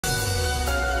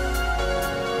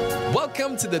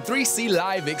Welcome to the 3C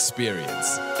Live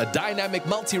Experience, a dynamic,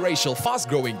 multiracial,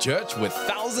 fast-growing church with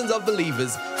thousands of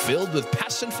believers filled with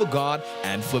passion for God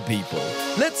and for people.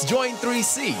 Let's join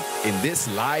 3C in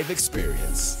this live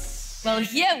experience. Well,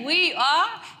 here we are,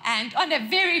 and on a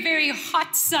very, very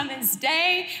hot summer's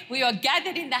day, we are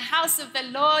gathered in the house of the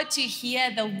Lord to hear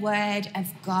the word of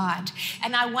God.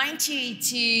 And I want you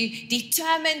to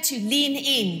determine to lean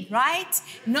in, right?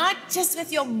 Not just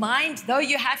with your mind, though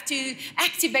you have to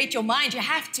activate your mind, you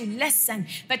have to listen,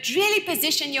 but really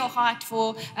position your heart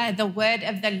for the word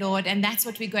of the Lord. And that's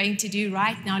what we're going to do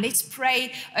right now. Let's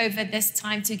pray over this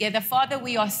time together. Father,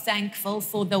 we are thankful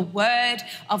for the word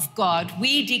of God.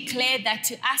 We declare that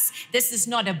to us, this is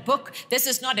not a book. This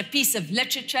is not a piece of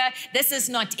literature. This is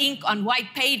not ink on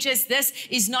white pages. This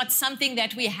is not something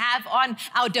that we have on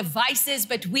our devices,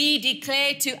 but we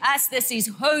declare to us, this is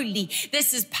holy.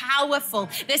 This is powerful.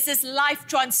 This is life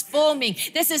transforming.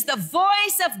 This is the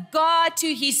voice of God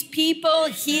to his people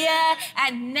here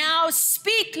and now.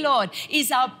 Speak, Lord,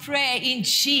 is our prayer in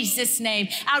Jesus' name.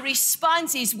 Our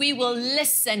response is we will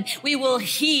listen, we will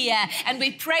hear, and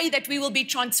we pray that we will be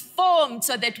transformed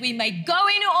so that we may go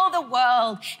into all the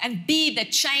world and be the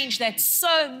change that's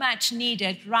so much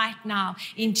needed right now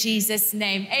in Jesus'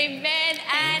 name. Amen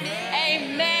and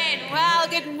amen. Well,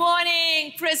 good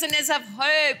morning, prisoners of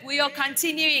hope. We are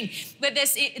continuing with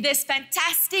this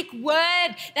fantastic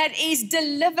word that is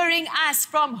delivering us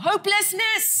from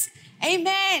hopelessness.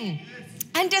 Amen.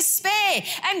 And despair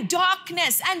and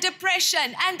darkness and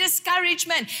depression and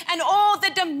discouragement and all the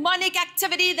demonic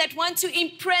activity that wants to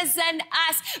imprison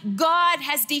us. God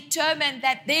has determined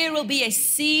that there will be a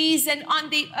season on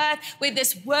the earth where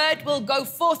this word will go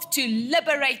forth to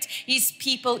liberate his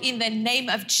people in the name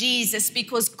of Jesus,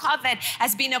 because COVID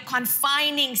has been a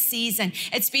confining season.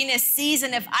 It's been a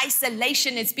season of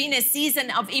isolation. It's been a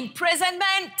season of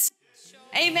imprisonment.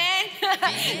 Amen.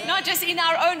 Not just in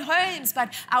our own homes,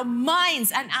 but our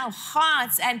minds and our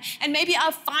hearts and maybe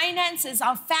our finances,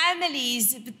 our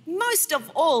families. But most of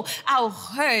all, our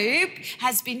hope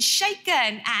has been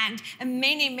shaken, and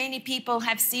many, many people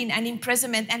have seen an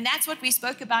imprisonment. And that's what we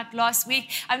spoke about last week.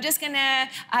 I'm just going to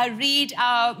read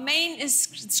our main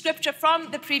scripture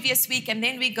from the previous week, and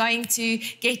then we're going to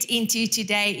get into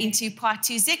today, into part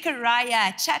 2.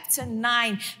 Zechariah chapter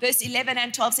 9, verse 11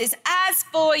 and 12 says, "As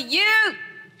for you,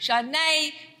 Charne,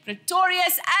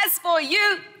 Pretorius, as for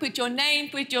you," put your name,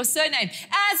 put your surname,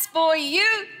 "as for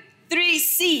you,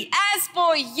 3C, as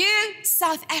for you,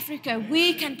 South Africa,"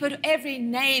 we can put every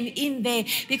name in there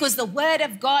because the word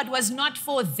of God was not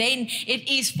for then, it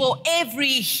is for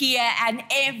every here and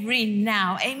every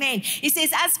now. Amen. He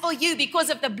says, "As for you, because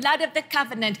of the blood of the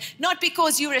covenant," not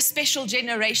because you're a special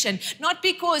generation, not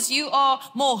because you are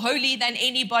more holy than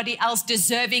anybody else,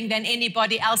 deserving than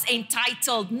anybody else,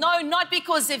 entitled. No, not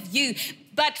because of you,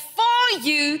 but for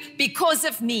you, because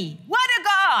of me. What a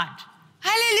God.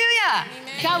 Hallelujah.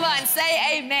 Amen. Come on,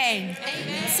 say amen.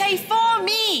 Amen. Say, for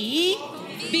me,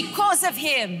 because of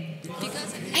him.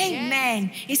 Because of amen.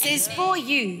 He says, for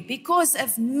you, because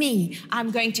of me,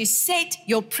 I'm going to set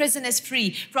your prisoners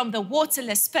free from the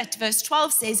waterless pit. Verse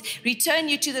 12 says, return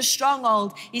you to the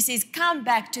stronghold. He says, come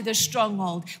back to the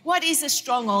stronghold. What is a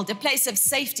stronghold? A place of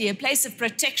safety, a place of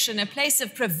protection, a place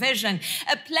of provision,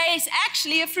 a place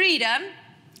actually of freedom.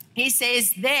 He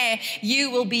says there,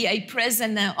 you will be a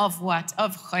prisoner of what?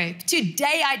 Of hope.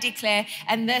 Today I declare,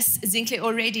 and this Zinhle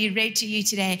already read to you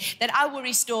today, that I will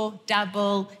restore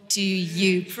double to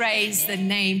you. Praise the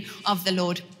name of the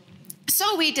Lord.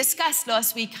 So we discussed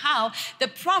last week how the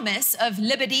promise of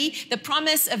liberty, the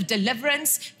promise of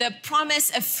deliverance, the promise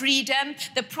of freedom,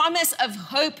 the promise of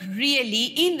hope really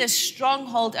in the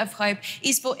stronghold of hope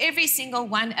is for every single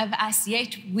one of us.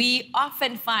 Yet we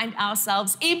often find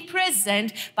ourselves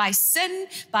imprisoned by sin,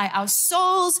 by our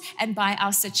souls, and by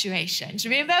our situations.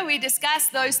 Remember, we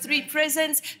discussed those three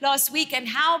prisons last week and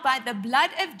how by the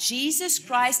blood of Jesus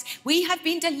Christ, we have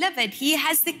been delivered. He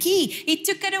has the key. He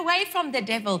took it away from the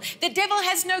devil. The devil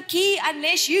has no key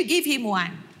unless you give him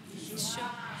one. Sure.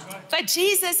 But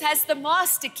Jesus has the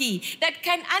master key that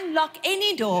can unlock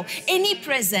any door, any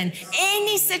prison,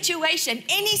 any situation,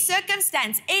 any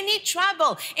circumstance, any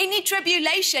trouble, any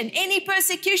tribulation, any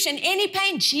persecution, any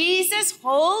pain. Jesus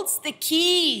holds the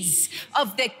keys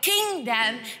of the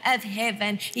kingdom of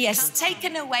heaven. He has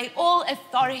taken away all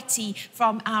authority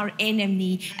from our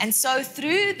enemy. And so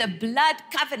through the blood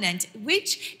covenant,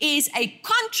 which is a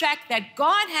contract that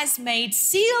God has made,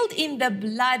 sealed in the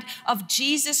blood of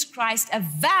Jesus Christ, a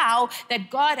vow vow that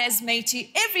God has made to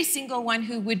every single one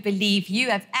who would believe. You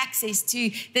have access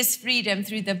to this freedom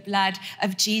through the blood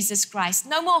of Jesus Christ.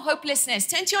 No more hopelessness.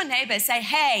 Turn to your neighbor, say,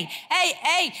 hey,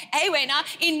 Wena,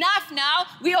 enough now.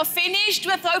 We are finished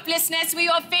with hopelessness. We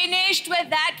are finished with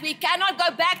that. We cannot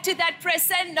go back to that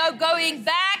prison. No going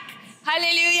back.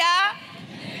 Hallelujah.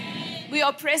 We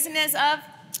are prisoners of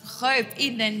hope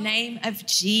in the name of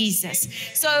Jesus.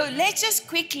 So let's just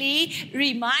quickly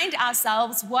remind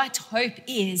ourselves what hope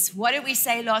is. What did we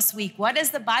say last week? What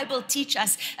does the Bible teach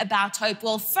us about hope?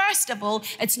 Well, first of all,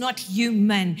 it's not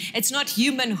human. It's not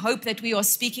human hope that we are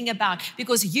speaking about,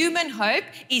 because human hope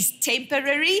is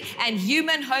temporary and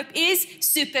human hope is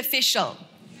superficial.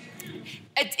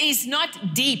 It is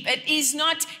not deep.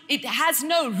 It has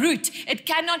no root. It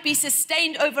cannot be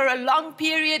sustained over a long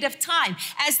period of time.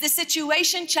 As the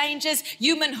situation changes,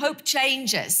 human hope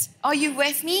changes. Are you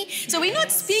with me? So we're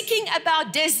not speaking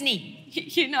about Disney.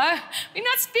 We're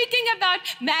not speaking about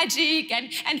magic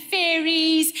and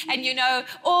fairies and,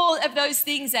 all of those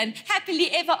things and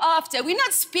happily ever after. We're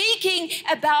not speaking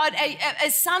about a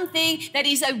something that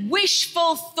is a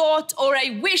wishful thought or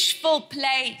a wishful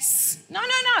place. No.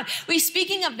 We're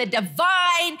speaking of the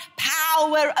divine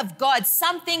power of God,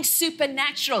 something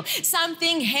supernatural,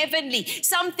 something heavenly,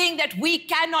 something that we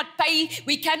cannot pay,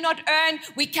 we cannot earn,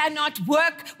 we cannot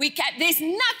work, there's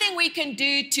nothing we can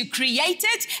do to create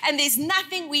it, and there's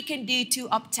nothing we can do to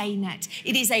obtain it.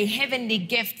 It is a heavenly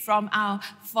gift from our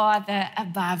Father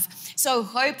above. So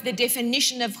hope, the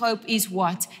definition of hope is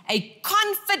what? A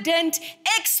confident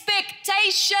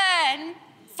expectation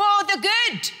for the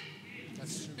good.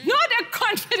 Not a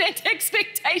confident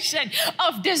expectation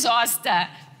of disaster.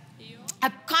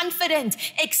 A confident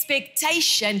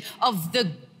expectation of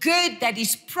the good that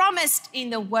is promised in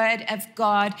the Word of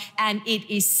God, and it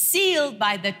is sealed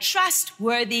by the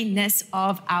trustworthiness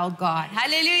of our God.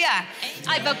 Hallelujah.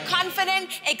 I have a confident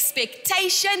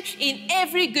expectation in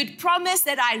every good promise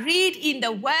that I read in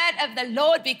the Word of the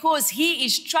Lord, because He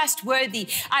is trustworthy.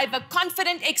 I have a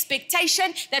confident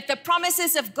expectation that the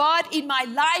promises of God in my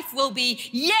life will be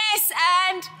yes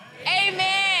and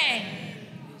amen.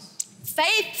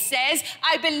 Faith says,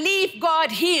 I believe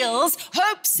God heals.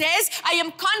 Hope says, I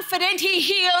am confident He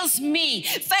heals me.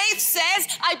 Faith says,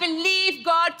 I believe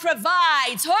God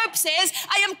provides. Hope says,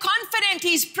 I am confident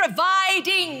He's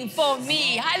providing for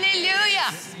me.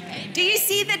 Hallelujah. Do you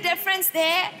see the difference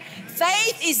there?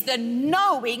 Faith is the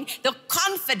knowing, the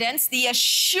confidence, the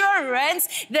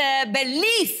assurance, the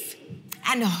belief.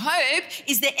 And hope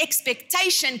is the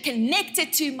expectation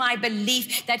connected to my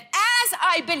belief that as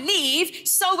I believe,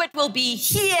 so it will be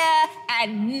here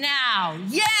and now.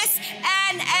 Yes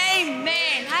and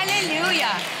amen.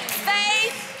 Hallelujah.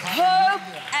 Faith, hope,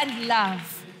 and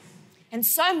love. And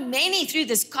so many through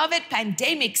this COVID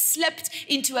pandemic slipped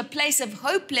into a place of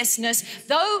hopelessness,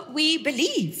 though we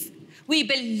believe. We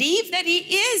believe that He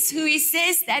is who He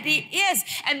says that He is,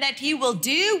 and that He will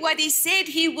do what He said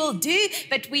He will do,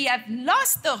 but we have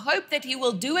lost the hope that He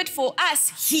will do it for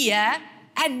us here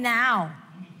and now.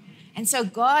 And so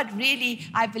God really,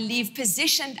 I believe,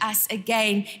 positioned us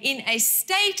again in a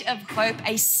state of hope,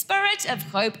 a spirit of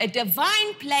hope, a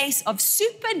divine place of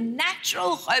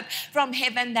supernatural hope from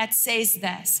heaven that says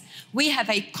this: we have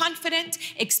a confident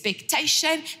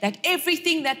expectation that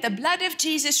everything that the blood of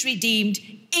Jesus redeemed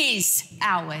is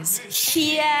ours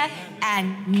here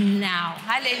and now.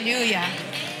 Hallelujah.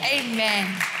 Amen.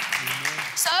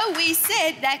 So we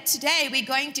said that today we're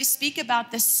going to speak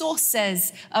about the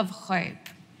sources of hope.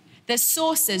 The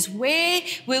sources, where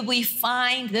will we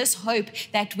find this hope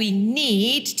that we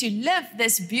need to live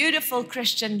this beautiful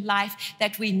Christian life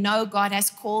that we know God has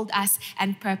called us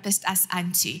and purposed us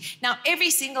unto? Now, every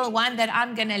single one that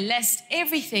I'm going to list,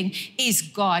 everything is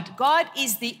God. God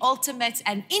is the ultimate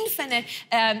and infinite,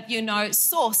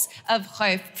 source of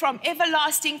hope. From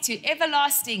everlasting to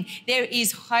everlasting, there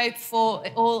is hope for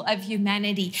all of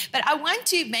humanity. But I want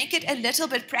to make it a little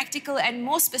bit practical and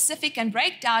more specific and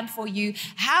break down for you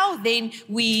how then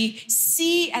we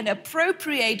see and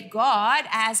appropriate God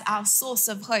as our source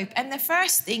of hope. And the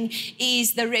first thing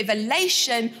is the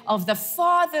revelation of the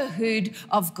fatherhood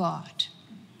of God.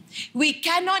 We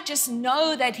cannot just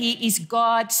know that He is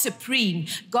God supreme,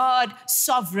 God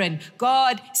sovereign,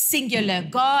 God singular,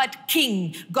 God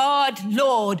king, God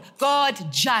Lord,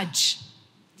 God judge.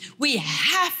 We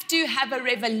have to have a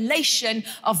revelation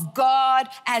of God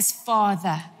as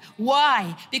Father.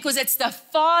 Why? Because it's the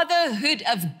fatherhood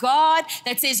of God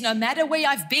that says no matter where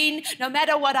I've been, no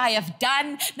matter what I have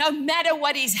done, no matter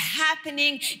what is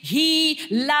happening, He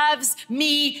loves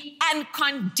me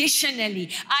unconditionally.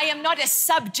 I am not a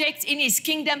subject in His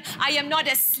kingdom. I am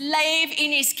not a slave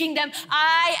in His kingdom.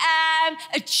 I am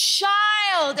a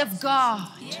child of God.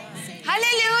 Yes.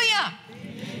 Hallelujah.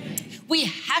 We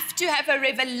have to have a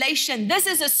revelation. This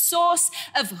is a source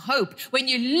of hope. When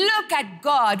you look at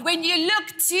God, when you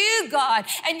look to God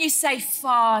and you say,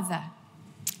 Father,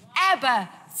 Abba,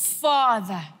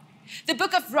 Father. The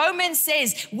book of Romans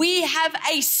says we have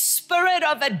a spirit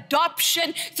of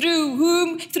adoption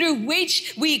through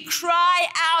which we cry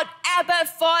out, Abba,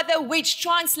 Father, which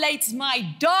translates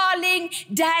my darling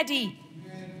daddy.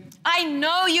 I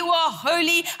know you are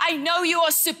holy. I know you are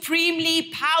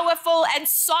supremely powerful and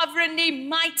sovereignly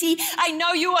mighty. I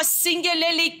know you are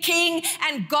singularly King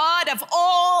and God of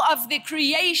all of the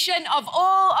creation, of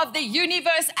all of the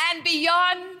universe and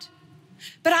beyond.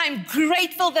 But I'm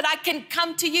grateful that I can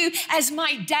come to you as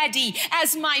my daddy,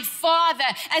 as my father,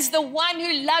 as the one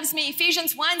who loves me.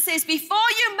 Ephesians 1 says, before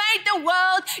you made the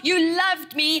world, you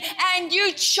loved me and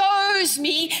you chose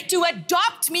me to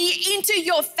adopt me into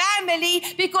your family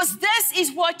because this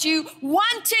is what you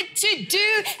wanted to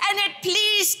do and it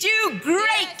pleased you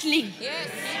greatly.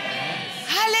 Yes. Yes.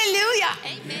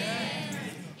 Hallelujah.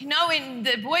 Amen. You know, when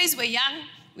the boys were young,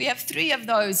 we have 3 of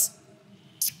those.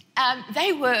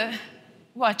 They were...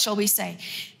 what shall we say?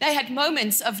 They had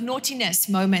moments of naughtiness,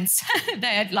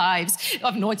 they had lives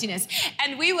of naughtiness.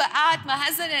 And we were out, my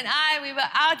husband and I, we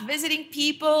were out visiting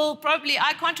people. Probably,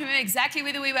 I can't remember exactly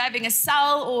whether we were having a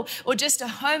cell or just a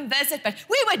home visit, but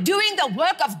we were doing the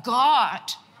work of God.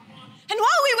 And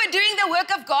while we were doing the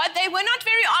work of God, they were not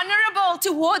very honorable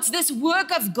towards this work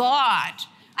of God.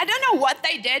 I don't know what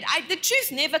they did. The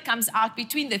truth never comes out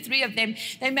between the 3 of them.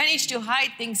 They managed to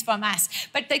hide things from us.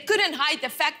 But they couldn't hide the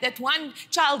fact that one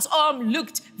child's arm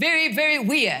looked very, very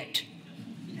weird.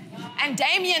 And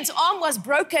Damien's arm was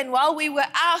broken while we were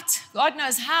out, God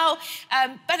knows how.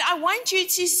 But I want you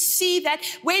to see that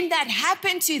when that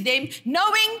happened to them,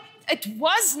 knowing it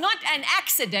was not an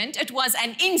accident, it was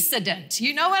an incident.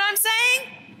 You know what I'm saying?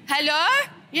 Hello?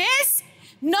 Yes?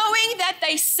 Knowing that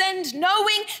they sinned,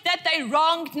 knowing that they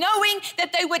wronged, knowing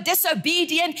that they were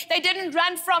disobedient, they didn't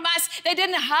run from us, they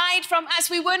didn't hide from us.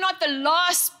 We were not the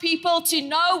last people to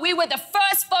know. We were the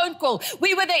first phone call.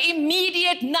 We were the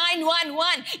immediate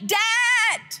 911.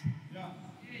 Dad! Yeah.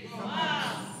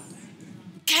 Wow.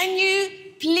 Can you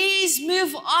please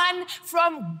move on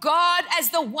from God as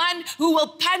the one who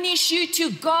will punish you to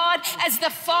God as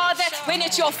the Father when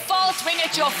it's your fault, when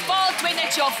it's your fault, when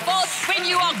it's your fault, when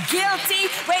you are guilty,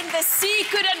 when the sea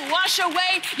couldn't wash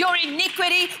away your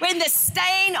iniquity, when the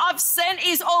stain of sin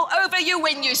is all over you,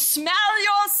 when you smell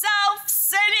yourself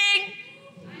sinning.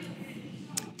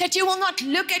 That you will not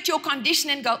look at your condition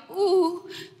and go, ooh,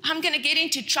 I'm going to get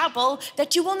into trouble.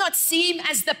 That you will not see Him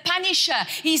as the punisher.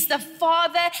 He's the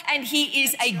Father and He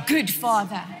is a good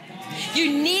Father.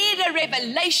 You need a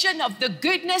revelation of the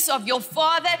goodness of your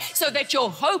Father so that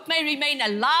your hope may remain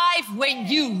alive when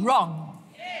you wrong.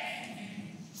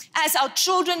 As our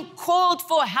children called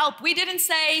for help, we didn't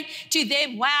say to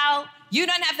them, wow, you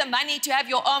don't have the money to have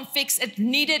your arm fixed. It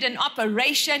needed an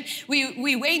operation.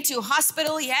 We went to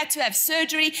hospital. He had to have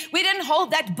surgery. We didn't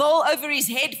hold that bill over his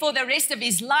head for the rest of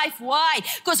his life. Why?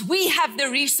 Because we have the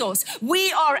resource. We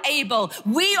are able.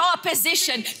 We are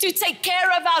positioned to take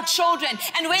care of our children.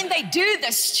 And when they do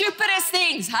the stupidest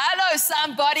things, hello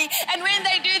somebody, and when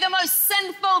they do the most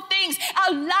sinful things,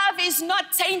 our love is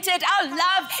not tainted. Our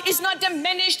love is not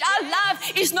diminished. Our love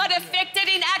is not affected.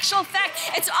 In actual fact,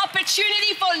 it's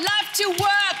opportunity for love to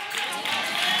work.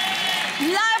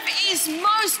 Love is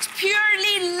most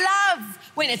purely love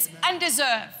when it's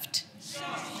undeserved.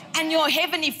 And your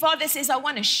Heavenly Father says, I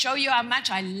want to show you how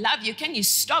much I love you. Can you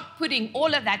stop putting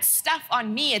all of that stuff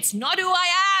on me? It's not who I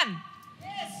am.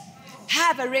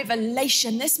 Have a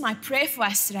revelation. This is my prayer for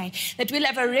us today, that we'll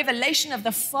have a revelation of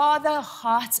the Father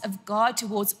heart of God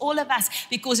towards all of us,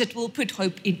 because it will put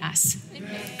hope in us. Amen.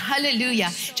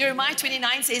 Hallelujah. Jeremiah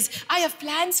 29 says, I have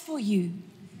plans for you.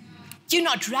 You're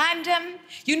not random.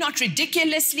 You're not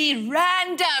ridiculously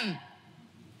random.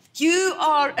 You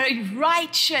are a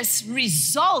righteous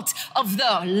result of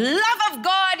the love of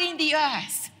God in the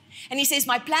earth. And he says,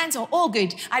 my plans are all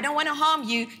good. I don't want to harm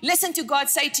you. Listen to God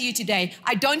say to you today,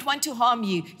 I don't want to harm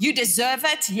you. You deserve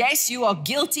it. Yes, you are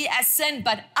guilty as sin,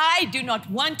 but I do not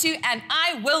want to, and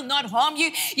I will not harm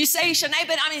you. You say, Charne,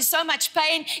 but I'm in so much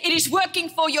pain. It is working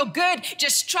for your good.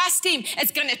 Just trust him.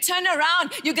 It's going to turn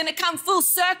around. You're going to come full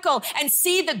circle and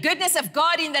see the goodness of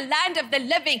God in the land of the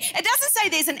living. It doesn't say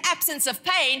there's an absence of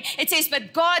pain. It says,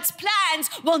 but God's plans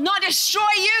will not destroy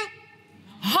you,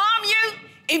 harm you,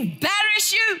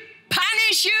 embarrass you,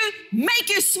 punish you, make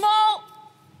you small.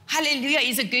 Hallelujah.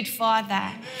 He's a good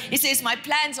father. He says, my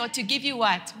plans are to give you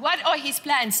what? What are his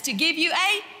plans? To give you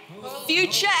a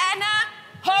future and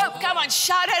a hope. Come on,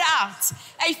 shout it out.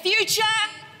 A future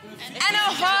and a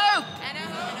hope.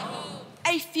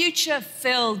 A future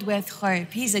filled with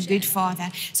hope. He's a good father.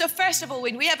 So first of all,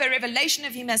 when we have a revelation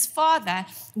of him as father,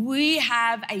 we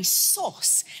have a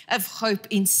source of hope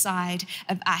inside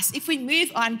of us. If we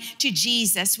move on to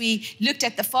Jesus, we looked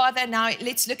at the Father. Now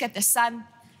let's look at the Son.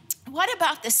 What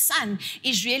about the Son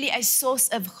is really a source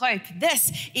of hope?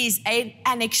 This is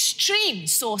an extreme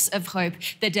source of hope,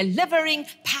 the delivering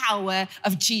power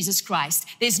of Jesus Christ.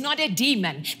 There's not a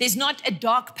demon. There's not a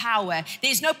dark power.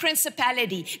 There's no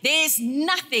principality. There's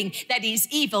nothing that is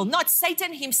evil, not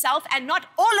Satan himself and not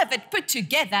all of it put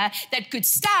together that could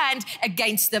stand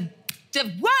against the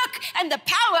work and the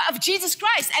power of Jesus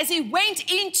Christ as he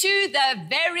went into the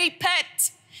very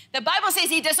pit. The Bible says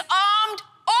he disarmed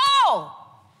all.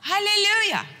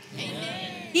 Hallelujah.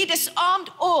 Amen. He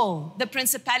disarmed all the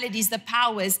principalities, the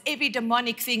powers, every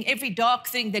demonic thing, every dark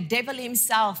thing, the devil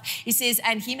himself. He says,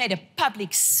 and he made a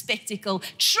public spectacle,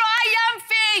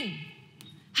 triumphing.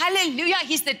 Hallelujah.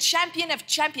 He's the champion of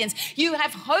champions. You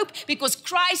have hope because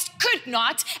Christ could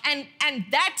not, and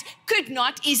that could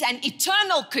not is an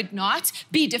eternal could not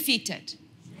be defeated.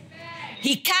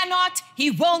 He cannot,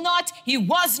 he will not, he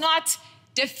was not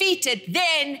defeated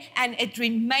then, and it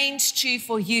remains true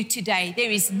for you today.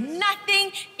 There is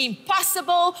nothing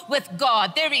impossible with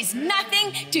God. There is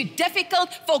nothing too difficult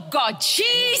for God.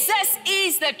 Jesus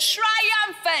is the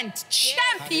triumphant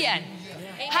champion.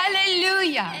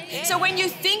 Hallelujah. So when you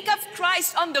think of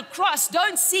Christ on the cross,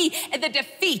 don't see the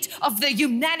defeat of the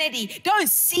humanity. Don't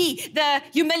see the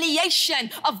humiliation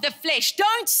of the flesh.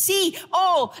 Don't see,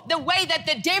 the way that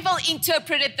the devil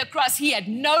interpreted the cross. He had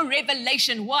no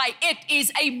revelation why. It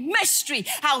is a mystery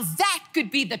how that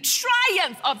could be the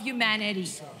triumph of humanity.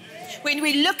 When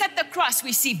we look at the cross,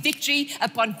 we see victory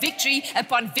upon victory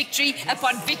upon victory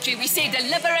upon victory. We see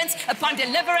deliverance upon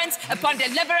deliverance upon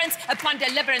deliverance upon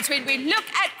deliverance. When we look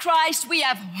at Christ, we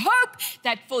have hope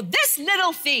that for this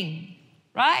little thing,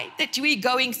 right, that we're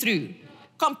going through,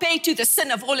 compared to the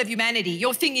sin of all of humanity,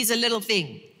 your thing is a little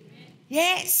thing.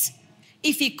 Yes.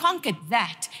 If he conquered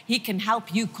that, he can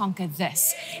help you conquer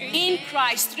this. In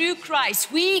Christ, through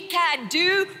Christ, we can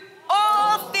do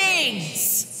all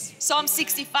things. Psalm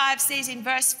 65 says in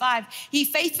verse 5, he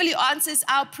faithfully answers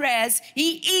our prayers.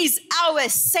 He is our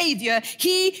Savior.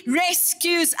 He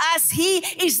rescues us. He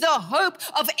is the hope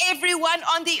of everyone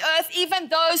on the earth, even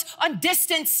those on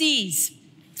distant seas.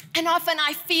 And often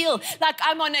I feel like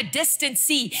I'm on a distant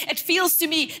sea. It feels to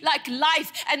me like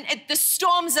life and the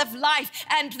storms of life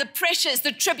and the pressures,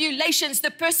 the tribulations,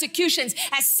 the persecutions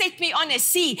has set me on a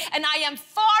sea. And I am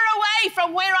far away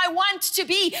from where I want to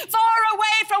be, far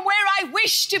away from where I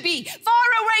wish to be, far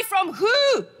away from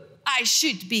who I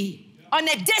should be, on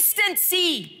a distant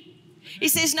sea. He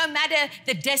says, no matter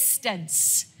the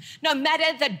distance, no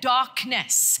matter the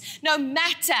darkness, no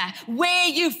matter where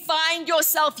you find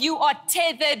yourself, you are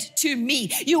tethered to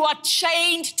me. You are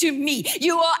chained to me.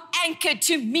 You are anchored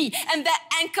to me. And the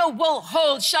anchor will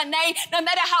hold. Charne, no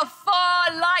matter how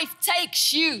far life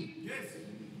takes you.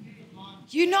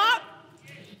 You know,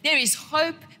 there is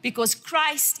hope because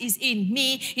Christ is in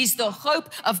me. He's the hope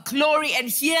of glory. And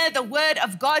here the word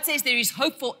of God says there is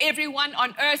hope for everyone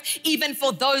on earth, even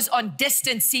for those on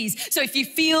distant seas. So if you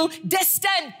feel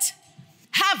distant,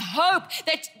 have hope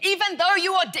that even though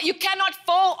you cannot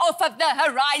fall off of the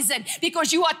horizon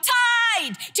because you are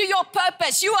tied to your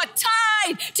purpose. You are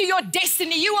tied to your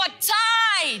destiny. You are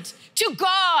tied to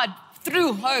God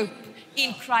through hope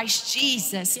in Christ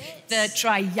Jesus, the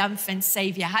triumphant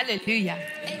Savior. Hallelujah.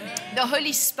 Amen. The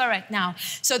Holy Spirit now.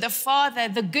 So the Father,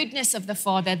 the goodness of the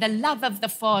Father, the love of the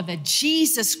Father,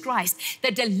 Jesus Christ,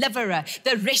 the deliverer,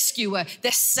 the rescuer,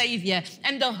 the Savior,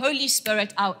 and the Holy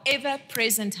Spirit, our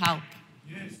ever-present help.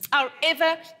 Our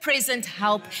ever-present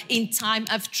help in time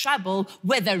of trouble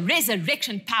with the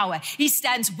resurrection power. He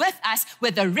stands with us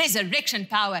with the resurrection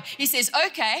power. He says,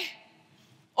 okay,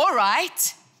 all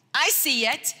right, I see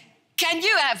it. Can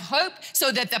you have hope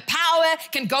so that the power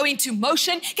can go into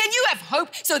motion? Can you have hope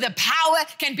so the power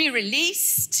can be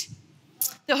released?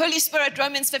 The Holy Spirit,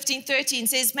 Romans 15:13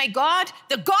 says, may God,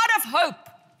 the God of hope,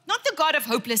 not the God of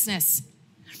hopelessness,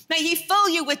 may he fill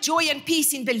you with joy and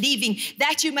peace in believing,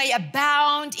 that you may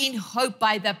abound in hope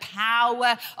by the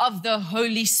power of the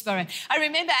Holy Spirit. I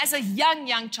remember as a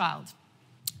young child,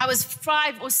 I was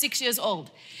 5 or 6 years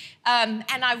old, and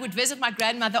I would visit my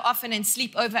grandmother often and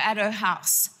sleep over at her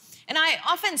house. And I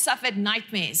often suffered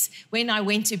nightmares when I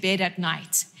went to bed at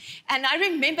night. And I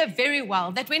remember very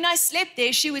well that when I slept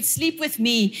there, she would sleep with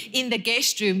me in the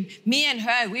guest room. Me and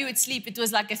her, we would sleep. It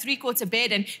was like a 3/4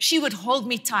 bed, and she would hold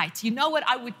me tight. You know what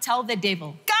I would tell the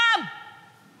devil? Come!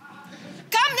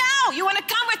 Come now! You want to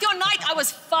come with your night? I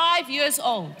was 5 years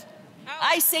old.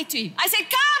 I said to him,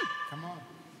 come! Come on.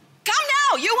 Come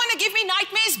now! You want to give me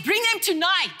nightmares? Bring them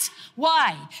tonight.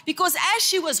 Why? Because as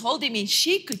she was holding me,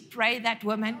 she could pray, that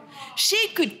woman. She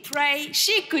could pray.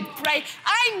 She could pray.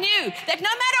 I knew that no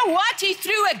matter what he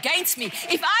threw against me,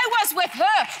 if I was with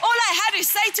her, all I had to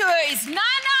say to her is,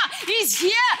 Nana, he's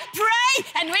here,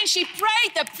 pray. And when she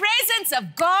prayed, the presence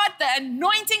of God, the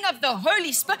anointing of the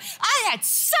Holy Spirit, I had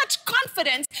such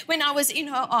confidence when I was in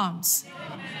her arms.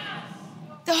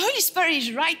 The Holy Spirit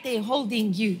is right there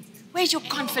holding you. Where's your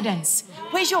confidence?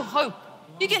 Where's your hope?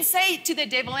 You can say to the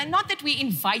devil, and not that we're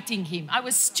inviting him. I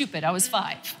was stupid. I was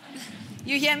 5.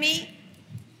 You hear me?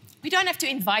 We don't have to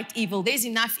invite evil. There's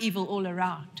enough evil all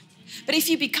around. But if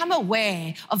you become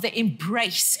aware of the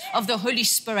embrace of the Holy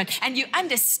Spirit and you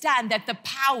understand that the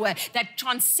power that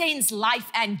transcends life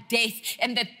and death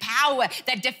and the power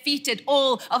that defeated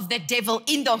all of the devil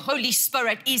in the Holy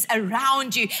Spirit is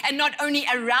around you, and not only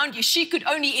around you, she could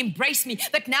only embrace me,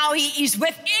 but now he is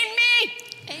within me.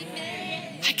 Amen.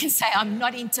 I can say I'm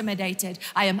not intimidated.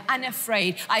 I am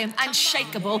unafraid. I am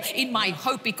unshakable in my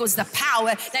hope, because the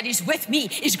power that is with me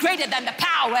is greater than the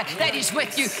power that is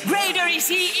with you. Greater is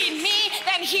he in me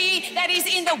than he that is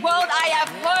in the world. I have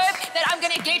hope that I'm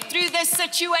going to get through this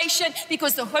situation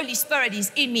because the Holy Spirit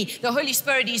is in me. The Holy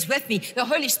Spirit is with me. The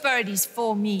Holy Spirit is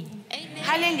for me. Amen.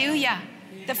 Hallelujah.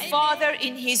 The Father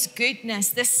in his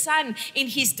goodness, the Son in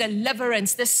his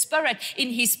deliverance, the Spirit in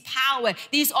his power.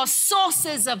 These are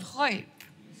sources of hope.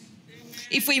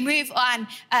 If we move on,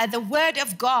 the word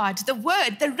of God,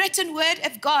 the written word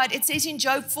of God, it says in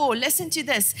Job 4, listen to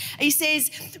this. He says,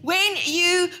 when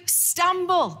you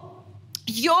stumble,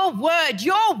 your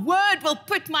word will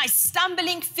put my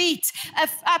stumbling feet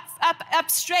up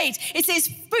straight. It says,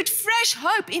 put fresh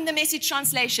hope in the Message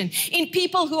translation in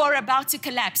people who are about to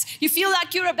collapse. You feel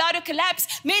like you're about to collapse?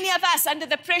 Many of us, under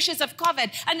the pressures of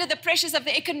COVID, under the pressures of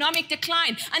the economic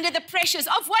decline, under the pressures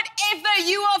of whatever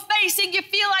you are facing, you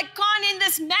feel like, in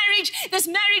this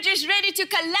marriage is ready to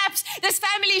collapse. This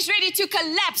family is ready to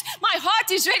collapse. My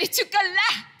heart is ready to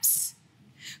collapse.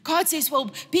 God says,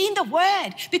 well, be in the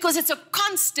word, because it's a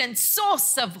constant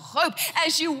source of hope.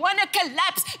 As you want to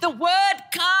collapse, the word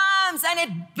comes and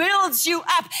it builds you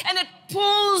up and it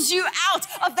pulls you out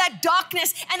of that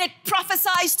darkness, and it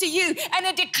prophesies to you and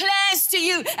it declares to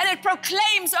you and it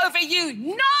proclaims over you,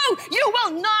 no, you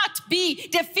will not be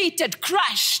defeated,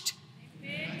 crushed,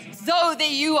 though that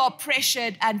you are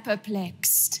pressured and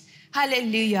perplexed.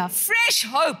 Hallelujah. Fresh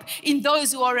hope in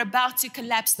those who are about to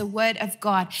collapse, the word of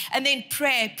God. And then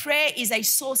prayer. Prayer is a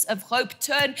source of hope.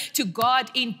 Turn to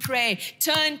God in prayer.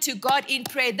 Turn to God in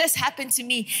prayer. This happened to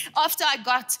me after I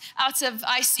got out of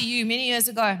ICU many years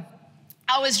ago.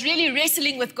 I was really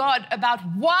wrestling with God about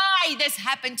why this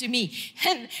happened to me.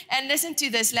 And listen to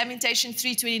this, Lamentation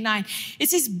 3:29. It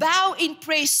says, bow in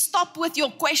prayer, stop with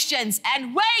your questions,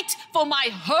 and wait for my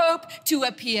hope to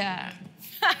appear.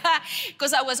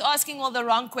 Because I was asking all the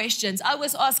wrong questions. I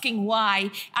was asking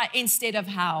why instead of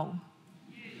how.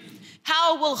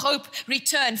 How will hope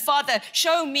return? Father,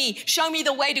 show me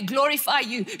the way to glorify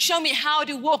you. Show me how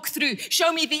to walk through.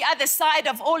 Show me the other side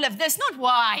of all of this, not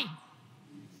why.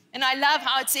 And I love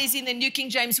how it says in the New King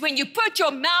James, when you put your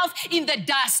mouth in the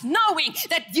dust, knowing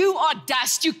that you are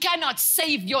dust, you cannot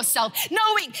save yourself.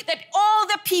 Knowing that all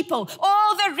the people,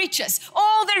 all the riches,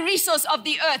 all the resource of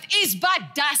the earth is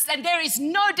but dust, and there is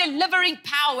no delivering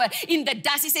power in the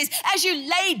dust. It says, as you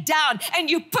lay down and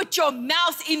you put your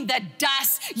mouth in the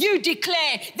dust, you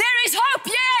declare, there is hope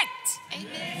yet.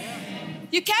 Amen.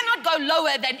 You cannot go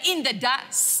lower than in the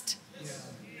dust.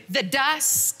 The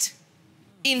dust.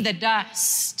 In the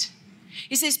dust.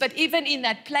 He says, but even in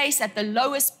that place at the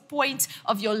lowest point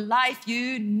of your life,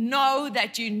 you know,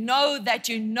 as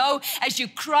you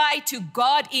cry to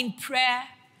God in prayer,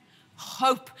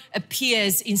 hope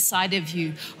appears inside of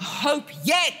you. Hope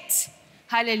yet.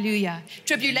 Hallelujah.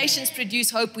 Tribulations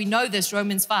produce hope. We know this,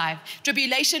 Romans 5.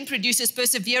 Tribulation produces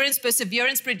perseverance.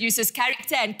 Perseverance produces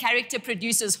character, and character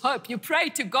produces hope. You pray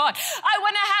to God. I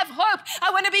want to have hope.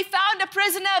 I want to be found a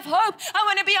prisoner of hope. I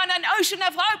want to be on an ocean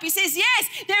of hope. He says,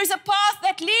 yes, there is a path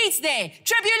that leads there.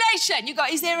 Tribulation. You go,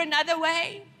 is there another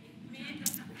way?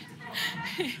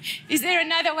 Is there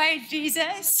another way,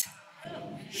 Jesus?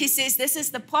 He says this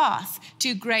is the path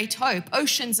to great hope,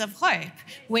 oceans of hope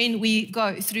when we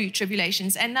go through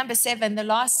tribulations. And number 7, the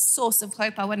last source of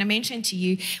hope I want to mention to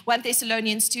you, 1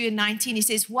 Thessalonians 2:19, he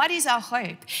says, what is our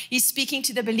hope? He's speaking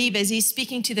to the believers. He's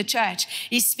speaking to the church.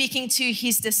 He's speaking to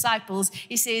his disciples.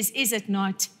 He says, is it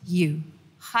not you?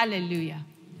 Hallelujah.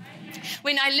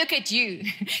 When I look at you,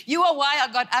 you are why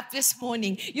I got up this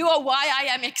morning. You are why I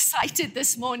am excited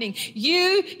this morning.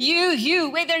 You,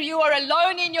 whether you are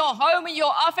alone in your home, in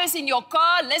your office, in your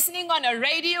car, listening on a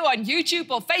radio, on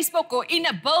YouTube or Facebook or in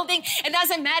a building, it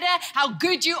doesn't matter how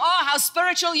good you are, how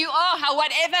spiritual you are, how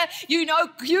whatever, you know,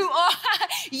 you are,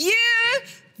 you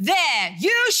there,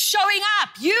 you showing up,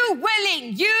 you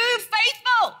willing, you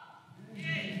faithful.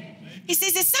 He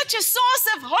says, it's such a source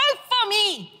of hope for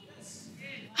me.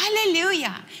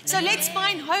 Hallelujah. So let's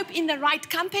find hope in the right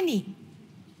company.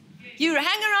 You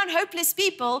hang around hopeless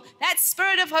people, that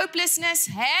spirit of hopelessness,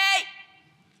 hey,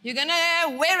 you're going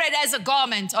to wear it as a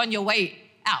garment on your way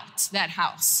out that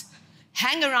house.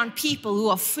 Hang around people who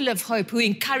are full of hope, who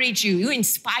encourage you, who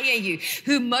inspire you,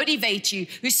 who motivate you,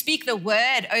 who speak the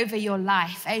word over your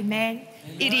life. Amen.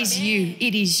 It is you.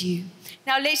 It is you.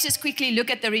 Now let's just quickly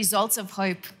look at the results of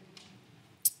hope.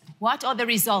 What are the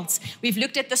results? We've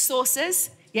looked at the sources.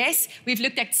 Yes, we've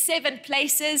looked at 7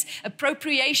 places,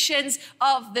 appropriations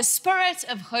of the spirit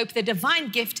of hope, the divine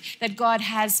gift that God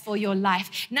has for your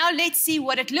life. Now let's see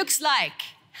what it looks like.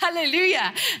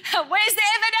 Hallelujah. Where's the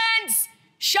evidence?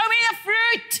 Show me the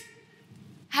fruit.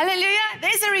 Hallelujah.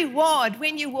 There's a reward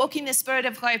when you walk in the spirit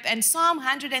of hope. And Psalm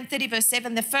 130 verse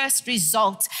 7, the first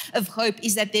result of hope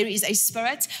is that there is a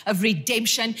spirit of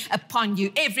redemption upon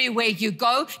you. Everywhere you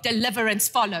go, deliverance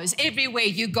follows. Everywhere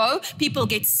you go, people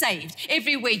get saved.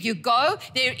 Everywhere you go,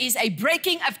 there is a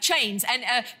breaking of chains and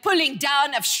a pulling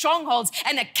down of strongholds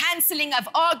and a canceling of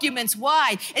arguments.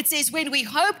 Why? It says when we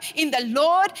hope in the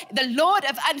Lord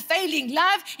of unfailing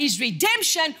love, his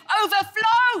redemption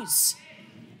overflows.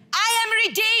 I am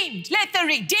redeemed. Let the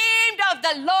redeemed of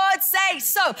the Lord say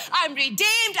so. I'm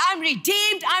redeemed, I'm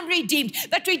redeemed, I'm redeemed.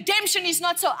 But redemption is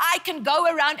not so I can go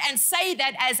around and say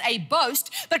that as a boast,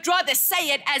 but rather say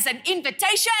it as an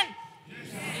invitation.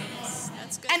 Yes.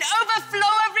 That's good. An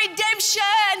overflow of redemption.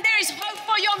 There is hope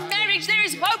for your marriage. There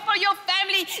is hope for your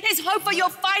family. There's hope for your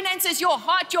finances, your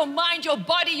heart, your mind, your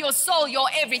body, your soul, your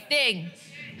everything.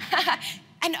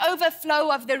 An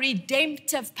overflow of the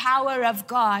redemptive power of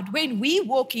God. When we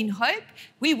walk in hope,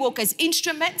 we walk as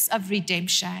instruments of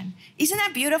redemption. Isn't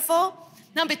that beautiful?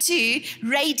 Number 2,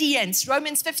 radiance.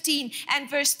 Romans 15 and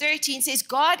verse 13 says,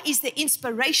 God is the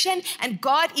inspiration and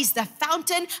God is the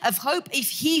fountain of hope. If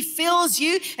he fills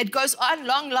you, it goes on,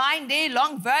 long line there,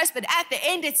 long verse, but at the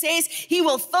end it says, he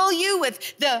will fill you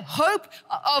with the hope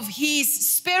of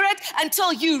his spirit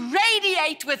until you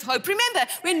radiate with hope. Remember,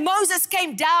 when Moses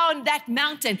came down that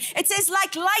mountain, it says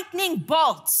like lightning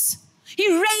bolts.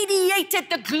 He radiated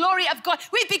the glory of God.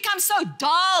 We've become so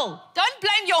dull. Don't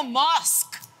blame your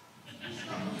mosque.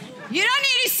 You don't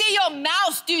need to see your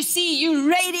mouth to see you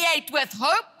radiate with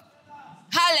hope.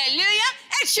 Hallelujah.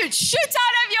 It should shoot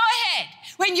out of your head.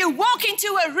 When you walk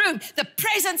into a room, the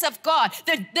presence of God,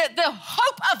 the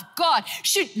hope of God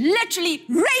should literally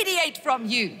radiate from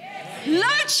you.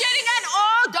 Load shedding and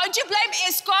all, don't you blame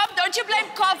ESCOM, don't you blame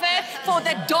COVID for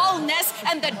the dullness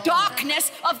and the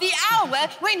darkness of the hour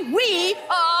when we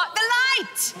are the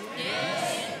light.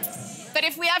 But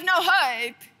if we have no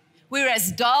hope, we're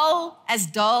as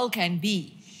dull can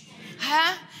be.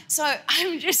 Huh? So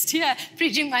I'm just here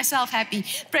preaching myself happy.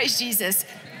 Praise Jesus.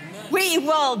 We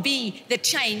will be the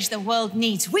change the world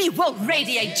needs. We will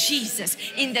radiate Jesus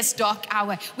in this dark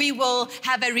hour. We will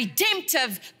have a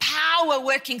redemptive power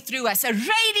working through us, a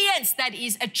radiance that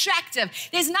is attractive.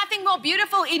 There's nothing more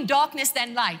beautiful in darkness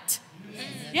than light.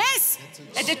 Yes,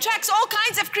 it attracts all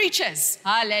kinds of creatures.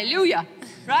 Hallelujah,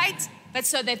 right? But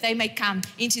so that they may come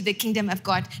into the kingdom of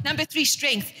God. Number 3,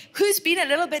 strength. Who's been a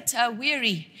little bit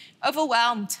weary,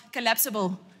 overwhelmed,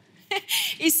 collapsible?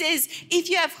 He says, if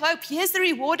you have hope, here's the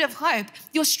reward of hope.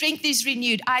 Your strength is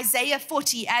renewed. Isaiah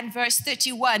 40 and verse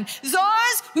 31.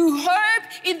 Those who hope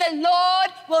in the Lord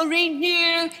will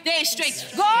renew their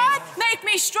strength. God, make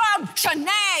me strong. Charne,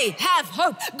 have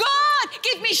hope. God,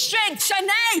 give me strength. Charne,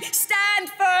 stand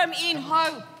firm in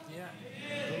hope.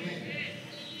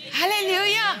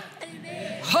 Hallelujah.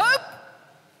 Hope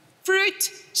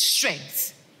Fruit,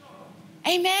 strength.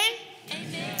 Amen?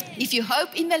 Amen. If you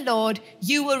hope in the Lord,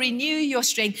 you will renew your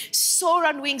strength. Soar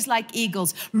on wings like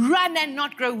eagles. Run and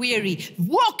not grow weary.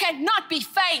 Walk and not be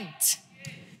faint.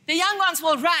 The young ones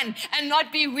will run and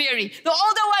not be weary. The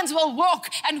older ones will walk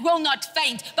and will not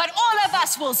faint. But all of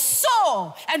us will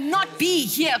soar and not be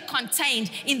here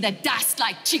contained in the dust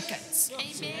like chickens.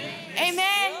 Amen.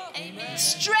 Amen. Amen.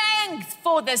 Strength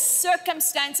for the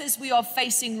circumstances we are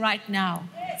facing right now.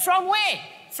 From where?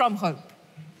 From hope.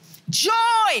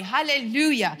 Joy,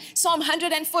 hallelujah. Psalm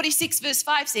 146 verse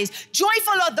 5 says,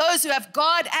 joyful are those who have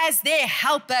God as their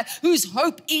helper, whose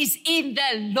hope is in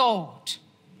the Lord.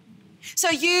 So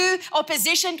you are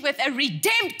positioned with a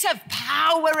redemptive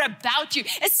power about you,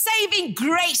 a saving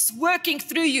grace working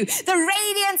through you, the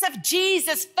radiance of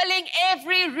Jesus filling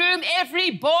every room,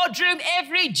 every boardroom,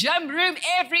 every gym room,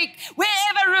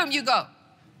 wherever room you go.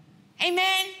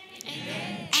 Amen.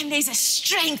 Amen. And there's a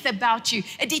strength about you,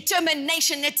 a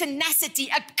determination, a tenacity,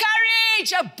 a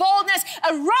courage, a boldness,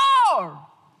 a roar.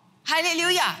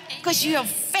 Hallelujah. Because you are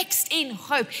fixed in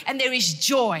hope and there is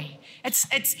joy.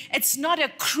 It's not a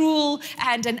cruel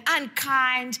and an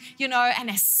unkind, and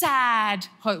a sad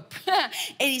hope.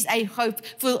 It is a hope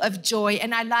full of joy.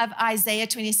 And I love Isaiah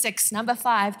 26, number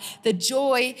 5. The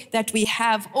joy that we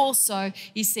have also,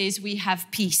 he says, we have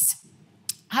peace.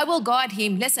 I will guard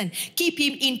him, listen, keep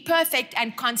him in perfect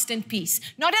and constant peace.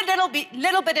 Not a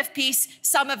little bit of peace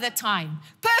some of the time.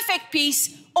 Perfect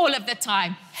peace all of the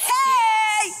time.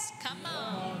 Hey! Come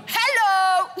on.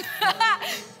 Hello!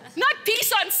 Not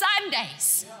peace on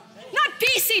Sundays. Not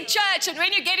peace in church and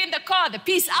when you get in the car, the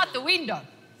peace out the window.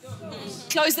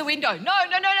 Close the window. No.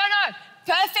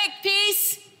 Perfect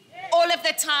peace all of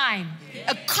the time.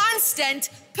 A constant,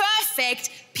 perfect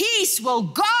peace will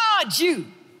guard you.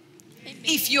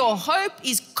 If your hope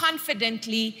is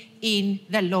confidently in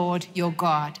the Lord your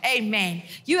God. Amen.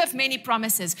 You have many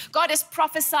promises. God has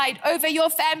prophesied over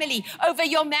your family, over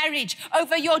your marriage,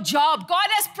 over your job. God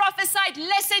has prophesied,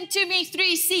 listen to me,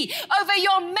 3C, over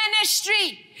your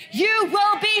ministry. You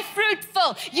will be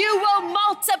fruitful. You will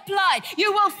multiply.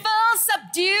 You will fill,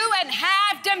 subdue, and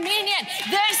have dominion.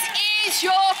 This is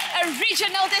your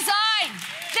original design.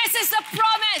 This is the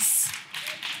promise.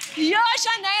 Yeah,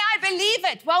 Charne, I believe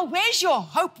it. Well, where's your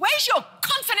hope? Where's your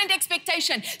confident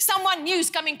expectation? Someone new is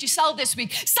coming to cell this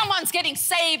week. Someone's getting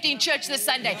saved in church this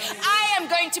Sunday. I am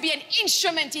going to be an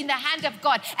instrument in the hand of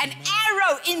God, an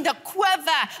arrow in the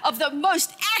quiver of the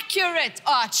most accurate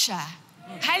archer.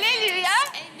 Hallelujah.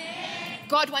 Amen.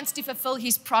 God wants to fulfill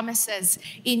his promises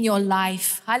in your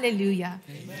life. Hallelujah.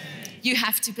 Amen. You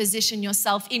have to position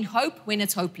yourself in hope when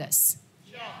it's hopeless.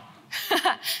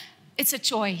 It's a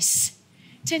choice.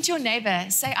 Turn to your neighbor,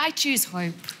 say, I choose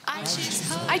hope. I choose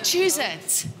hope. I choose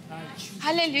it.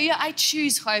 Hallelujah, I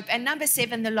choose hope. And number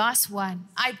 7, the last one.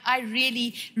 I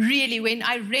really, when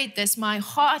I read this, my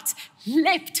heart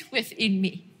leapt within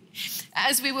me.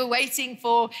 As we were waiting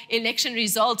for election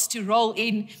results to roll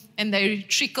in, and they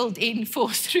trickled in for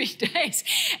 3 days,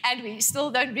 and we still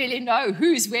don't really know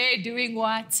who's where doing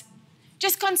what.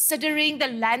 Just considering the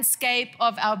landscape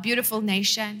of our beautiful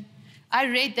nation. I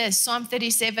read this, Psalm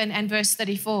 37 and verse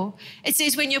 34. It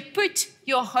says, when you put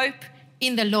your hope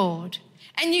in the Lord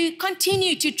and you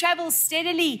continue to travel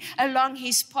steadily along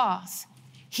his path,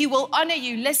 he will honor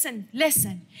you. Listen.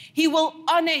 He will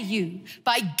honor you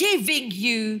by giving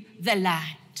you the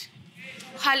land.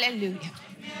 Hallelujah.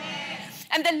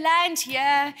 And the land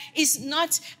here is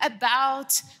not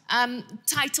about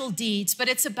title deeds, but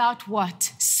it's about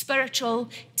what? Spiritual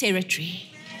territory.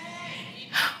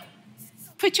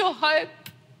 Put your hope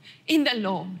in the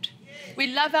Lord. We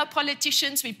love our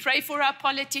politicians. We pray for our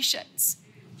politicians.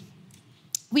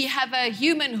 We have a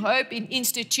human hope in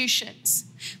institutions,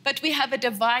 but we have a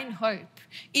divine hope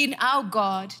in our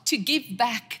God to give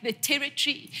back the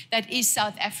territory that is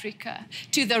South Africa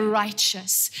to the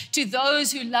righteous, to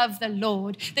those who love the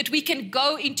Lord, that we can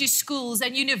go into schools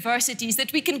and universities,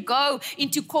 that we can go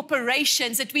into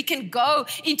corporations, that we can go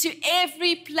into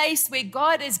every place where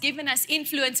God has given us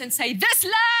influence and say, this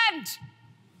land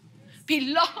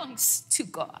belongs to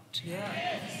God.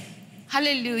 Yes.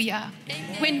 Hallelujah.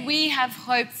 Amen. When we have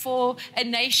hope for a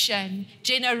nation,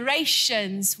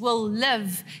 generations will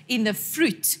live in the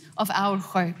fruit of our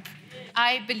hope.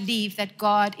 I believe that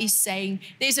God is saying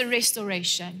there's a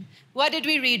restoration. What did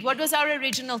we read? What was our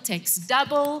original text?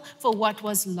 Double for what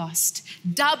was lost.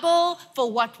 Double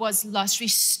for what was lost.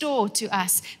 Restore to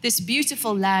us this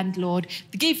beautiful land, Lord.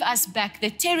 Give us back the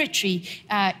territory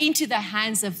into the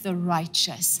hands of the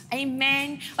righteous.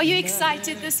 Amen. Are you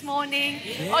excited this morning?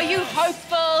 Yes. Are you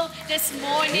hopeful this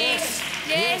morning?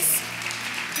 Yes.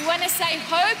 You want to say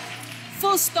hope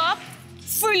full stop,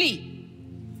 fully.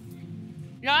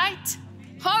 Right?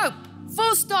 Hope,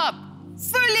 full stop,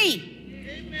 fully.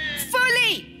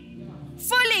 Fully.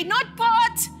 Fully, not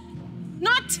part,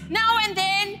 not now and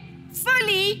then,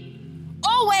 fully,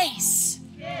 always.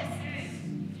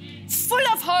 Full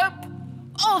of hope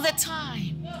all the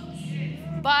time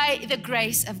by the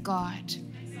grace of God.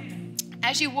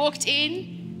 As you walked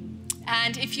in,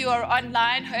 and if you are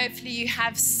online, hopefully you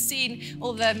have seen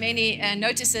all the many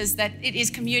notices that it is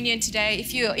communion today.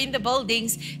 If you're in the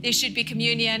buildings, there should be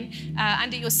communion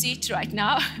under your seat right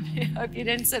now. I hope you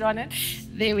didn't sit on it.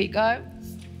 There we go.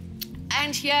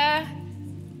 And here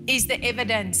is the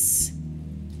evidence.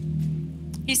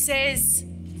 He says,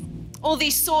 all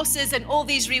these sources and all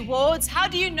these rewards, how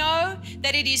do you know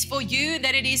that it is for you,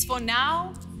 that it is for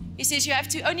now? He says you have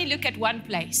to only look at one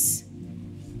place.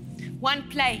 One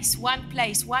place, one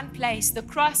place, one place. The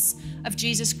cross of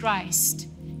Jesus Christ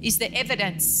is the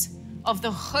evidence of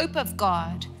the hope of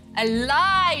God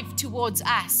alive towards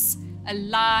us,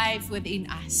 alive within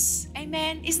us.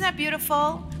 Amen. Isn't that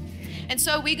beautiful? And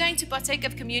so we're going to partake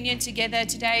of communion together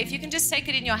today. If you can just take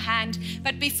it in your hand.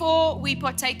 But before we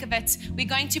partake of it, we're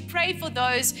going to pray for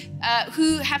those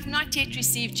who have not yet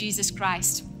received Jesus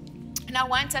Christ. And I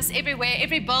want us everywhere,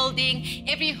 every building,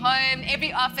 every home,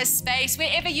 every office space,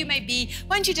 wherever you may be,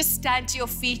 won't you just stand to your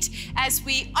feet as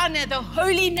we honor the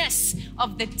holiness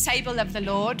of the table of the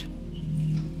Lord.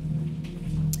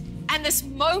 And this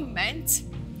moment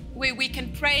where we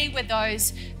can pray with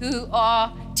those who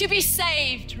are to be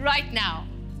saved right now.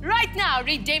 Right now,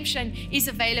 redemption is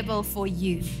available for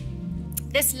you.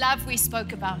 This love we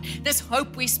spoke about, this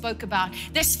hope we spoke about,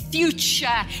 this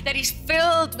future that is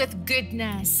filled with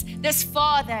goodness, this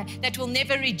Father that will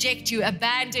never reject you,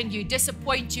 abandon you,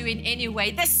 disappoint you in any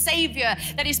way, this Savior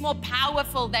that is more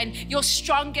powerful than your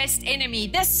strongest enemy,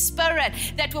 this Spirit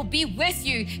that will be with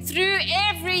you through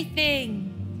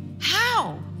everything.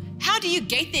 How? How do you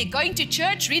get there? Going to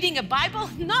church, reading a Bible?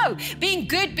 No. Being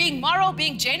good, being moral,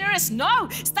 being generous? No.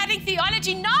 Studying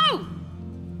theology? No.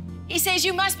 He says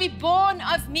you must be born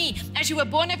of me. As you were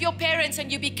born of your parents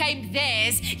and you became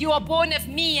theirs, you are born of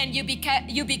me and you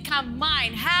become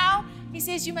mine. How? He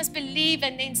says you must believe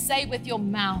and then say with your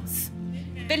mouth.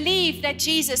 Believe that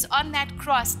Jesus on that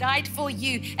cross died for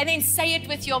you and then say it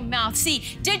with your mouth.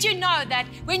 See, did you know that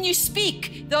when you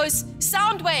speak, those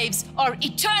sound waves are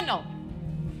eternal?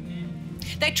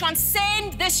 They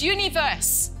transcend this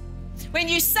universe. When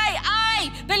you say,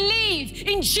 I believe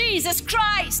in Jesus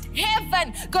Christ,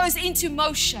 heaven goes into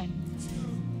motion.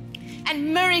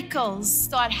 And miracles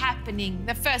start happening,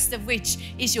 the first of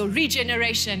which is your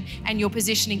regeneration and your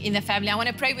positioning in the family. I want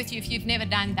to pray with you if you've never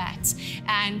done that.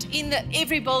 And in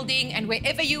every building and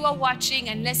wherever you are watching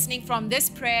and listening from, this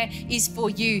prayer is for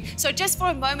you. So just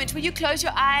for a moment, will you close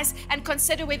your eyes and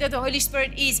consider whether the Holy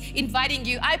Spirit is inviting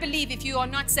you? I believe if you are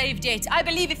not saved yet, I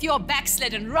believe if you are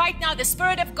backslidden, right now the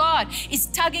Spirit of God is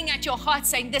tugging at your heart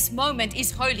saying, this moment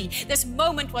is holy. This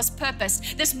moment was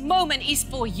purposed. This moment is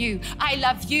for you. I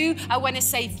love you. I want to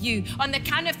save you. On the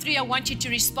count of 3, I want you to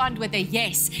respond with a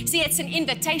yes. See, it's an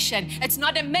invitation. It's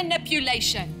not a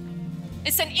manipulation.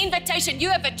 It's an invitation. You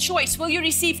have a choice. Will you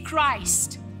receive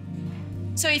Christ?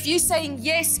 So if you're saying,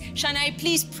 yes, Charne,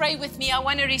 please pray with me. I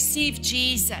want to receive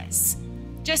Jesus.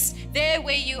 Just there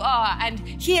where you are and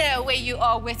here where you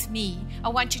are with me, I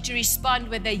want you to respond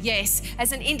with a yes.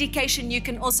 As an indication, you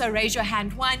can also raise your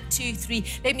hand. 1, 2, 3.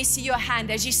 Let me see your hand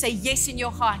as you say yes in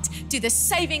your heart to the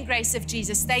saving grace of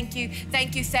Jesus. Thank you,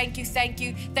 thank you, thank you, thank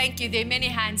you, thank you. There are many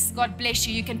hands. God bless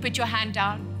you. You can put your hand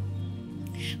down.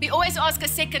 We always ask a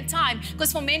second time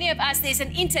because for many of us, there's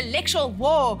an intellectual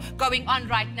war going on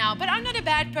right now. But I'm not a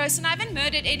bad person. I haven't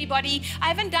murdered anybody. I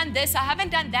haven't done this. I haven't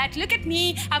done that. Look at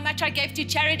me, how much I gave to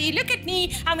charity. Look at me,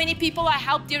 how many people I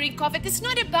helped during COVID. It's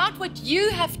not about what you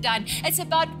have done. It's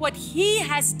about what He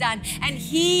has done. And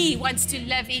He wants to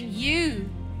live in you.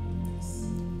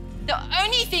 The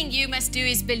only thing you must do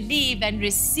is believe and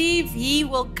receive. He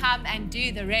will come and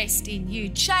do the rest in you.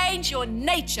 Change your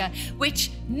nature,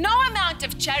 which no amount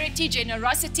of charity,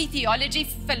 generosity, theology,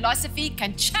 philosophy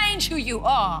can change who you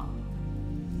are.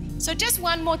 So just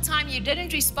one more time, you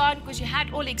didn't respond because you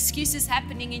had all excuses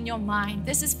happening in your mind.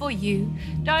 This is for you.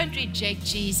 Don't reject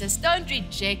Jesus. Don't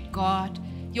reject God,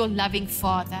 your loving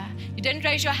Father. You didn't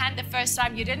raise your hand the first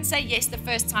time. You didn't say yes the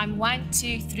first time. 1,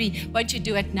 2, 3. Won't you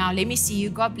do it now? Let me see you.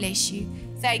 God bless you.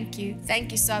 Thank you.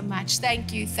 Thank you so much.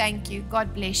 Thank you. Thank you.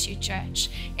 God bless you, church.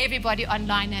 Everybody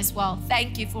online as well.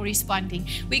 Thank you for responding.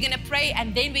 We're going to pray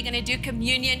and then we're going to do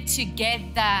communion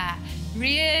together.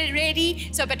 Ready?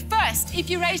 So, but first, if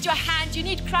you raised your hand, you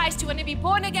need Christ, you want to be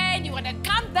born again, you want to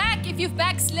come back if you've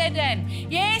backslidden.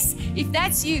 Yes? If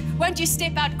that's you, won't you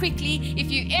step out quickly? If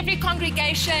you, every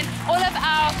congregation, all of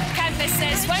our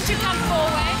campuses, won't you come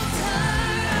forward?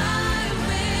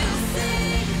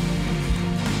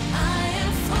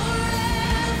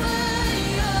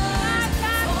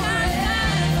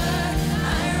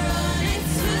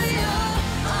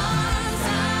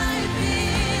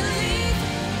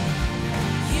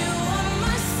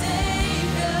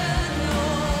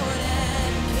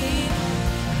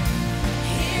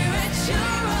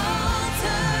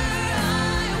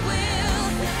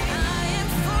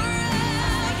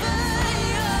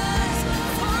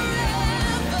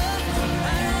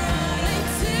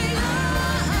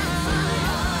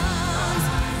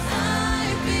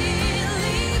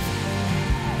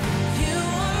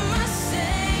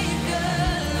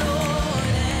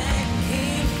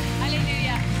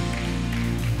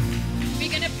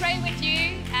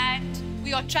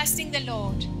 Trusting the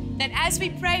Lord, that as we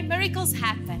pray, miracles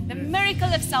happen. The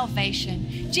miracle of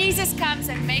salvation. Jesus comes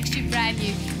and makes you brand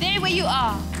new. There where you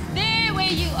are. There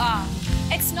where you are.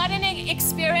 It's not an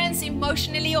experience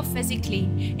emotionally or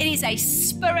physically. It is a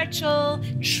spiritual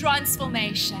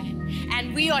transformation.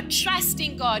 And we are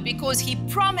trusting God because He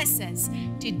promises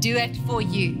to do it for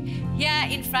you. Here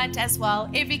in front as well,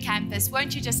 every campus,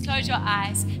 won't you just close your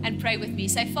eyes and pray with me?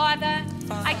 Say, Father,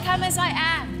 I come as I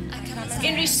am.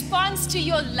 In response to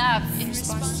your love,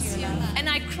 and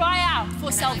I cry out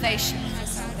for salvation.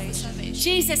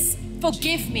 Jesus,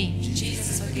 forgive me.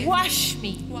 Wash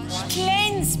me.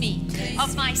 Cleanse me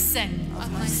of my sin.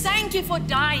 Thank you for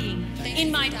dying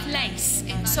in my place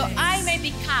so I may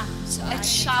become a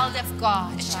child of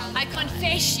God. I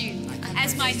confess you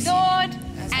as my Lord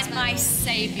and my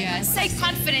Savior. Say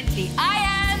confidently, I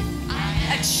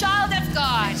am a child of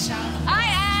God. I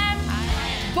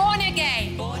am born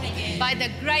again. By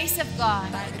the grace of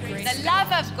God, the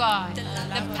love of God,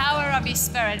 the power of His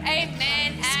Spirit.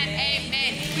 Amen and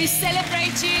amen. We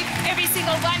celebrate you, every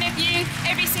single one of you,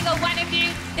 every single one of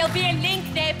you. There'll be a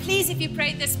link there. Please, if you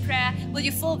prayed this prayer, will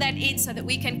you fill that in so that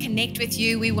we can connect with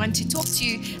you? We want to talk to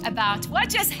you about what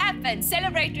just happened,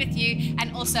 celebrate with you,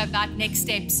 and also about next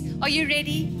steps. Are you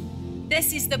ready?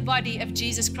 This is the body of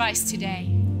Jesus Christ today,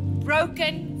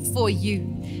 broken for you.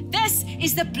 This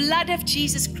is the blood of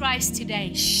Jesus Christ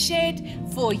today,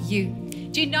 shed for you.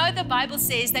 Do you know the Bible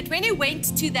says that when He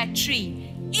went to that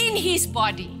tree, in His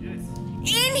body,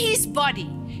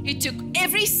 He took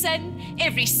every sin,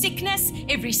 every sickness,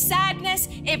 every sadness,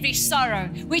 every sorrow,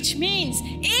 which means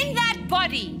in that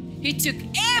body, He took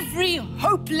every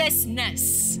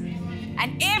hopelessness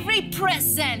and every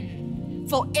prison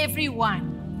for everyone.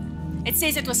 It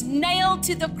says it was nailed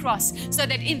to the cross so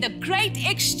that in the great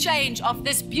exchange of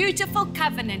this beautiful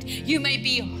covenant, you may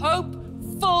be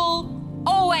hopeful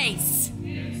always.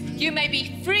 You may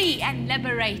be free and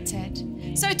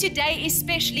liberated. So today,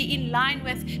 especially in line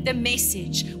with the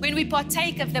message, when we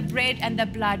partake of the bread and the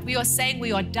blood, we are saying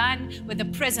we are done with the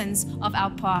prisons of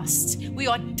our past. We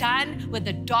are done with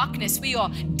the darkness. We are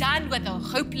done with the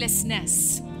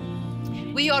hopelessness.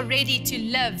 We are ready to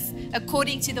live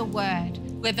according to the word,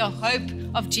 with the hope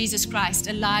of Jesus Christ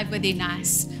alive within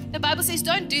us. The Bible says,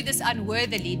 don't do this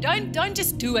unworthily. Don't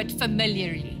just do it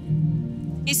familiarly.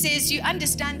 He says, you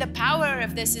understand the power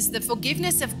of this is the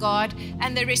forgiveness of God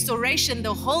and the restoration,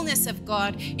 the wholeness of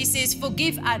God. He says,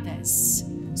 forgive others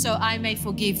so I may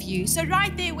forgive you. So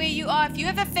right there where you are, if you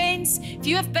have offense, if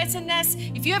you have bitterness,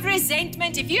 if you have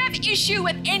resentment, if you have issue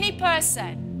with any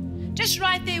person, just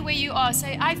right there where you are,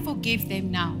 say, I forgive them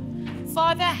now.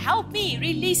 Father, help me,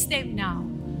 release them now.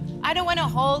 I don't want to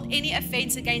hold any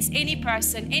offense against any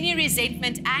person, any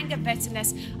resentment, anger,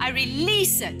 bitterness. I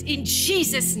release it in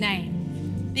Jesus' name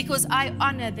because I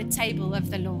honor the table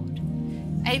of the Lord.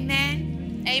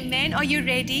 Amen. Amen. Are you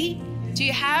ready? Do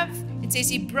you have? It says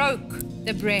He broke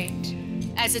the bread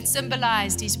as it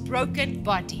symbolized His broken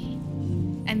body.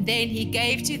 And then He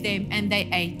gave to them and they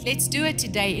ate. Let's do it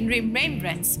today in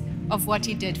remembrance of what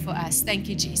He did for us. Thank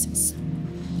you, Jesus.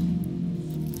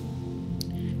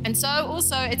 And so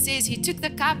also it says He took the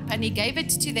cup and He gave it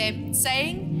to them,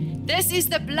 saying, this is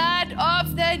the blood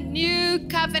of the new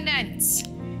covenant,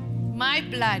 my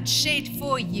blood shed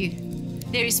for you.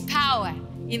 There is power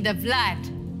in the blood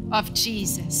of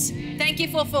Jesus. Thank you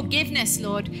for forgiveness,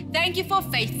 Lord. Thank you for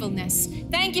faithfulness.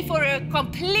 Thank you for a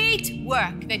complete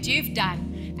work that you've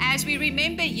done. As we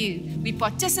remember you, we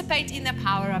participate in the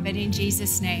power of it in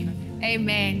Jesus' name.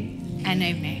 Amen and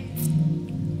amen.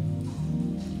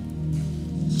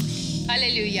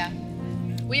 Hallelujah.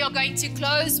 We are going to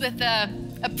close with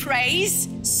a a praise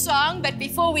song. But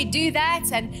before we do that,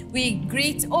 and we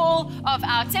greet all of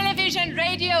our television,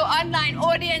 radio, online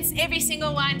audience, every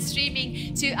single one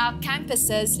streaming to our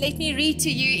campuses, let me read to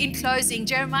you in closing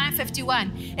Jeremiah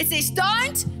 51. It says,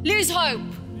 don't lose hope.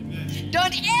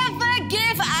 Don't ever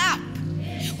give up.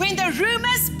 When the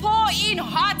rumors pour in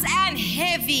hot and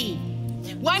heavy,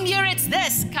 one year it's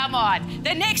this, come on.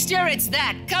 The next year it's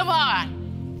that, come on.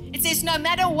 It says, no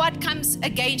matter what comes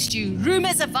against you,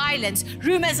 rumors of violence,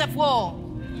 rumors of war,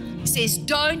 it says,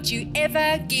 don't you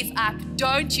ever give up.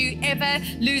 Don't you ever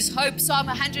lose hope. Psalm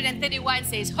 131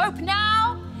 says, hope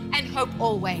now and hope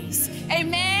always.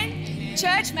 Amen.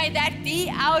 Church, may that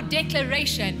be our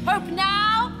declaration. Hope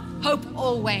now, hope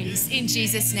always, in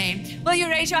Jesus' name. Will you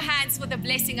raise your hands for the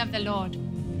blessing of the Lord?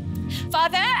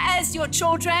 Father, as your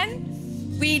children,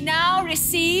 we now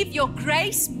receive your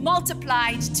grace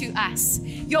multiplied to us,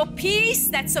 your peace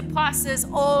that surpasses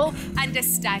all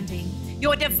understanding,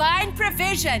 your divine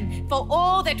provision for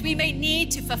all that we may need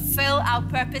to fulfill our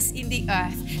purpose in the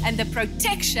earth, and the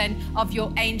protection of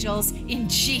your angels in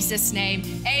Jesus' name.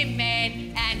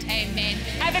 Amen and amen.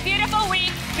 Have a beautiful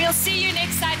week. We'll see you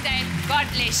next Sunday. God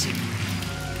bless you.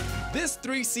 This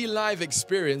 3C Live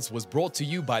experience was brought to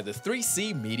you by the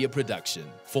 3C Media Production.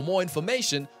 For more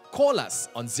information, call us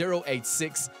on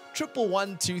 086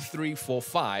 111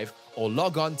 2345 or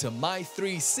log on to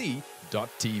my3c.tv.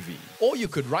 Or you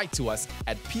could write to us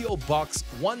at P.O. Box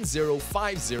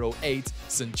 10508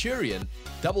 Centurion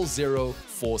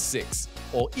 0046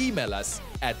 or email us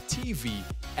at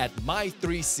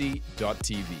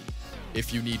tv@my3c.tv.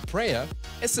 If you need prayer,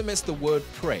 SMS the word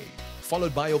PRAY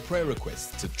followed by your prayer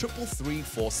request to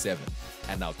 33347,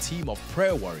 and our team of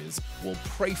prayer warriors will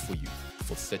pray for you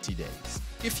for 30 days.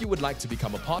 If you would like to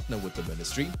become a partner with the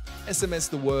ministry, SMS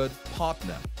the word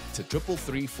PARTNER to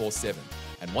 33347,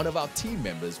 and one of our team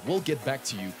members will get back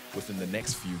to you within the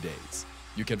next few days.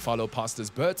 You can follow Pastors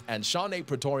Bert and Charne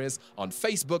Pretorius on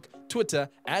Facebook, Twitter,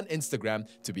 and Instagram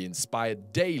to be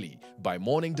inspired daily by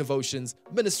morning devotions,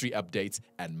 ministry updates,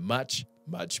 and much,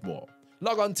 much more.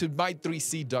 Log on to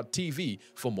my3c.tv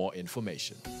for more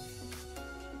information.